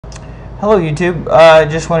Hello YouTube, I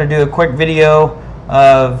just want to do a quick video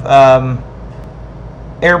of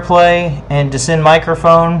Airplay and to send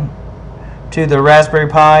microphone to the Raspberry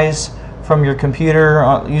Pis from your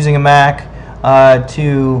computer using a Mac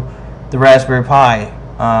to the Raspberry Pi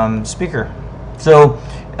speaker. So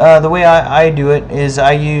the way I do it is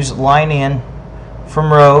I use Linein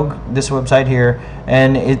from Rogue, this website here,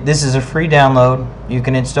 and this is a free download. You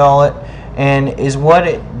can install it, and what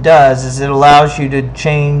it does is it allows you to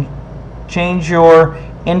change your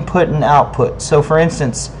input and output. So for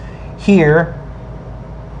instance, here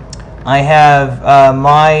I have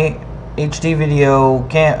my HD video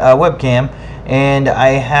webcam, and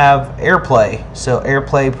I have Airplay, so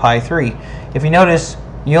Airplay Pi 3. If you notice,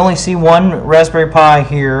 you only see one Raspberry Pi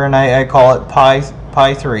here, and I call it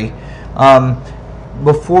Pi 3.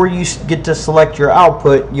 Before you get to select your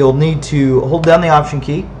output, you'll need to hold down the Option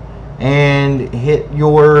key and hit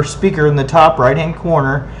your speaker in the top right hand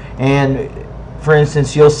corner, and for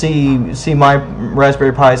instance you'll see my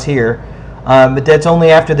Raspberry Pis here, but that's only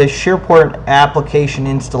after the Shairport application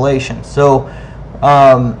installation. So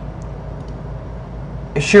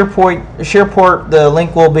Shairport, the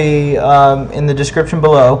link will be in the description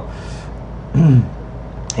below.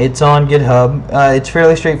 It's on GitHub. It's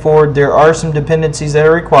fairly straightforward. There are some dependencies that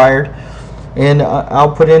are required, and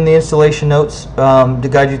I'll put in the installation notes to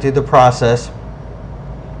guide you through the process.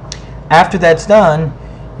 After that's done,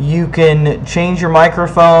 you can change your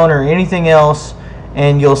microphone or anything else,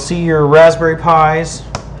 and you'll see your Raspberry Pis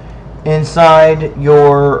inside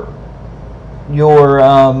your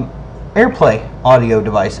Airplay audio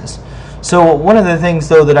devices. So one of the things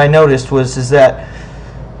though that I noticed is that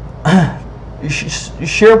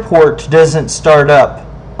Shairport doesn't start up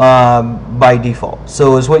by default.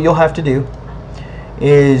 So what you'll have to do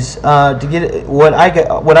is to get it, what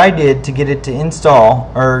I did to get it to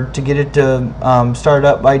install, or to get it to start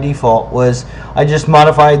up by default, was I just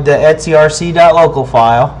modified the rc.local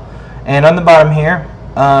file, and on the bottom here,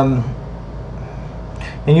 and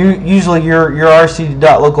usually your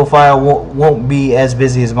rc.local file won't be as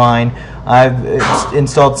busy as mine. I've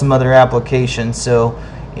installed some other applications. So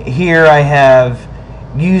here I have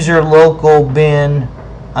user local bin,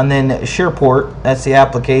 and then Shairport, that's the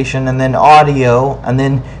application, and then audio, and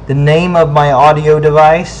then the name of my audio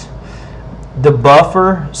device, the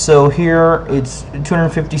buffer, so here it's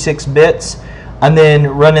 256 bits, and then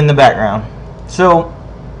run in the background. So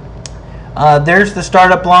there's the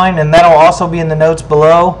startup line, and that'll also be in the notes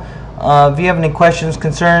below. If you have any questions,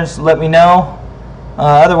 concerns, let me know.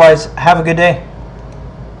 Otherwise, have a good day.